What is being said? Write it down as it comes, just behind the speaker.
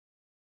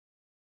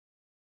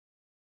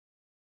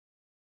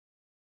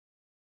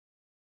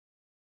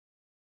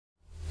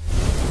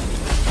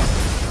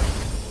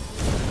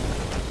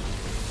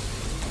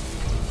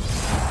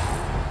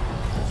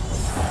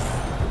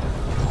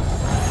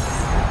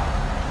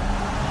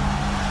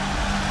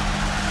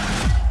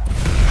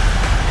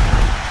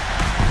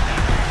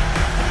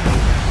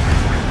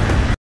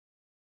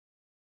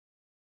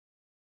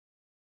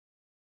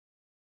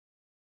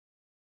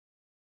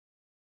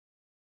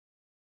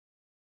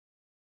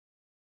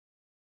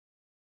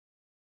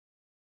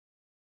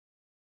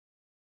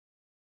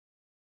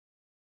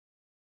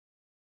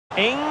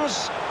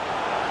Ings.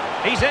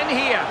 He's in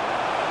here.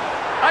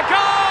 A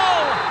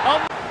goal!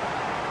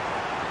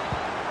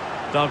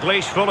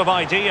 Dalglish full of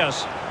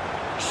ideas.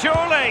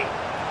 Surely.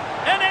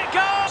 In it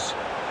goes!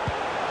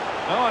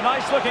 Oh, a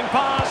nice looking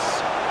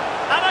pass.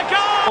 And a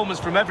goal! Performance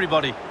from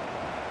everybody.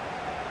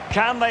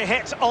 Can they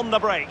hit on the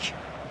break?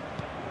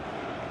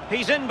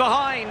 He's in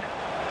behind.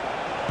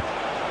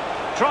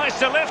 Tries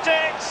to lift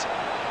it.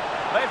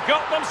 They've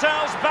got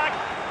themselves back.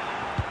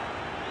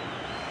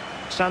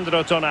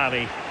 Sandro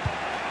Tonali.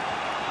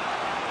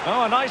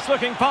 Oh, a nice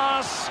looking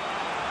pass.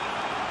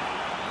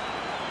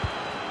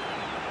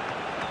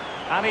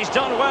 And he's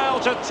done well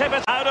to tip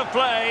it out of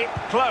play.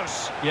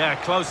 Close. Yeah,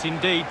 close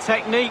indeed.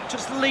 Technique,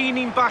 just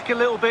leaning back a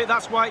little bit.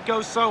 That's why it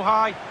goes so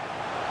high.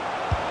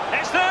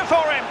 It's there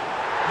for him.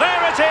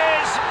 There it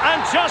is.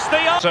 And just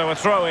the... So a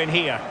throw in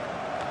here.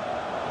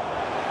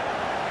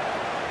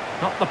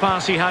 Not the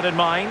pass he had in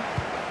mind.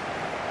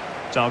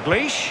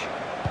 Dalglish.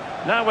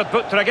 Now with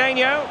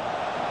Butragueño.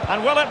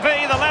 And will it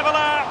be the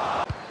leveller?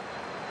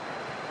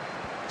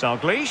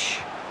 Dalglish.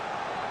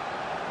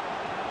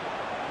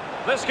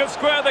 This could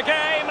square the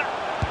game.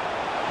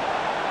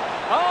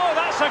 Oh,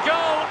 that's a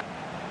goal.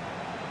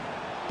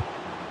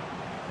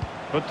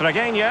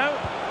 Butragueño.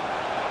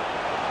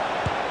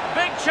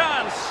 Big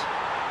chance.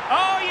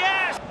 Oh,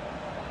 yes.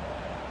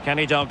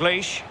 Kenny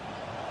Dalglish.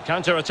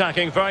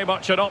 Counter-attacking, very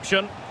much an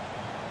option.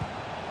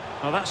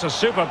 Oh, that's a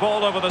super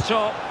ball over the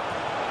top.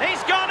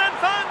 He's gone and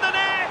found the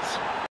net.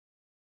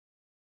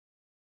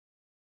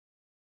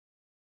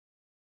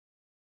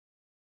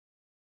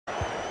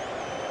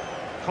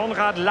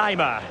 Konrad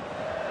Laimer.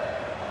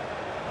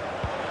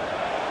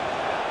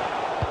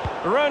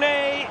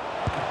 Rooney.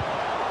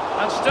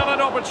 And still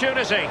an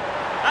opportunity.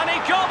 And he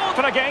gobbled.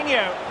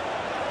 Butragueño.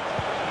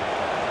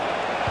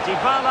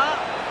 Dybala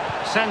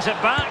sends it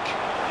back.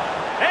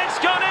 It's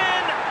gone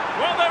in.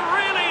 Well, they're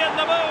really in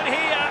the mood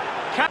here.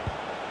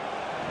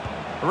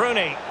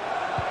 Rooney.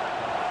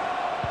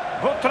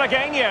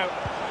 Butragueño.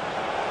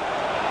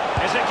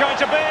 Is it going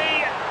to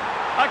be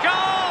a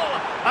goal?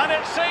 And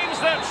it seems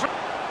that...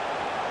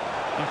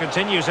 He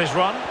continues his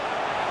run.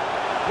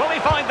 Will he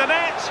find the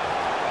net?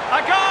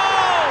 A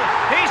goal!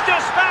 He's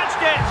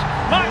dispatched it,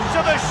 much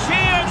to the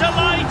sheer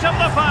delight of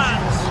the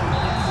fans.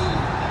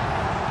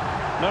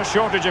 No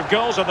shortage of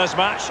goals in this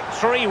match.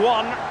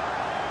 3-1.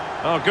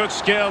 Oh, good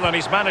skill, and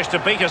he's managed to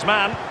beat his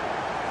man.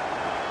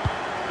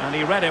 And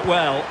he read it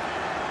well.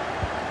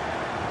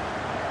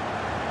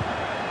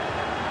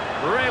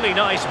 Really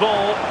nice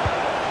ball.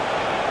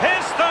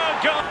 His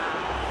third goal.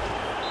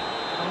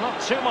 Well, not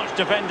too much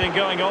defending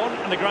going on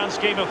in the grand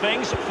scheme of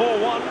things.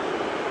 4-1.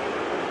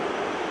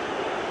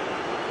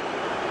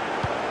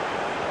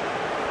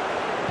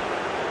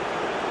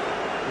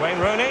 Wayne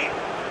Rooney.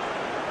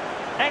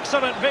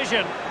 Excellent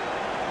vision.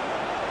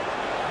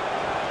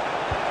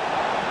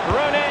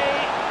 Rooney.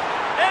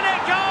 In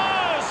it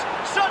goes!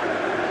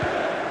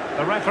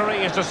 The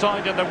referee has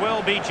decided there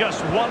will be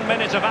just 1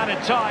 minute of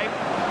added time.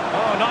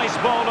 Oh, nice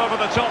ball over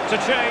the top to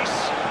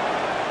chase.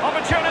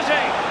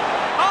 Opportunity.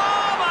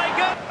 Oh, my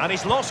God. And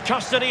he's lost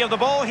custody of the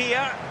ball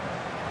here.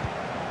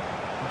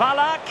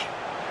 Ballack.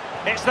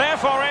 It's there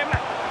for him.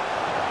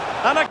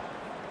 And a...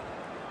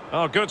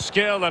 Oh, good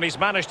skill, and he's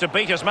managed to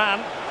beat his man.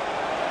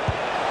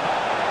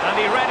 And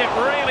he read it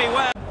really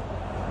well.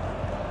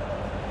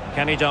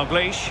 Kenny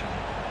Dalglish.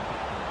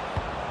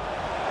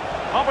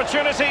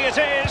 Opportunity it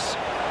is.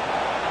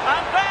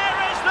 And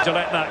there is the... To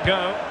let that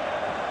go.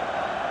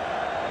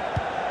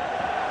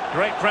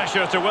 Great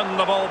pressure to win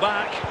the ball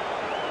back.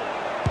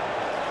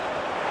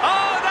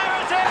 Oh,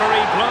 there it is!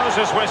 Referee blows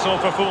his whistle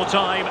for full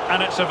time,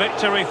 and it's a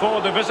victory for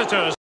the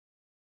visitors.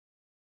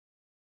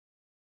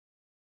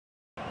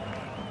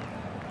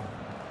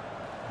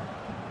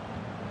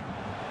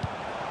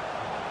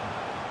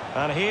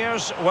 And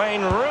here's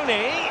Wayne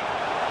Rooney.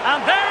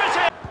 And there it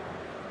is!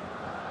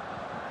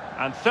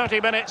 And 30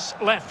 minutes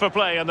left for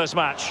play in this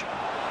match.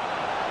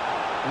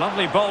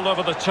 Lovely ball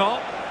over the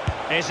top.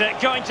 Is it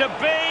going to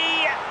be?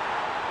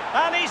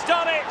 And he's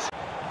done it!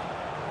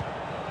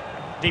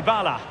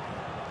 Dybala.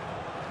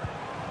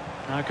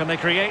 Now can they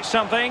create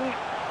something?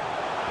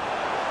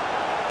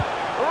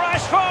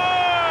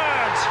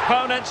 Rashford!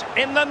 Opponent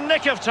in the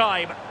nick of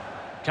time.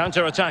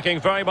 Counter-attacking,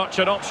 very much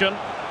an option.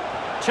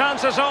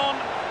 Chances on.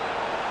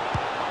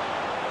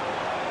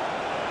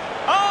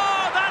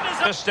 Oh, that is...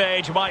 This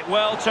stage might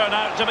well turn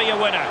out to be a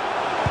winner.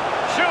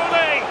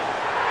 Surely!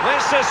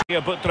 This is...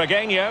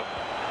 Butragueño.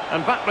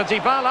 And back with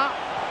Dybala.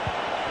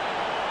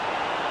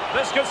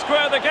 This could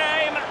square the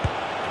game,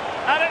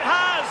 and it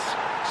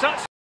has.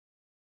 Such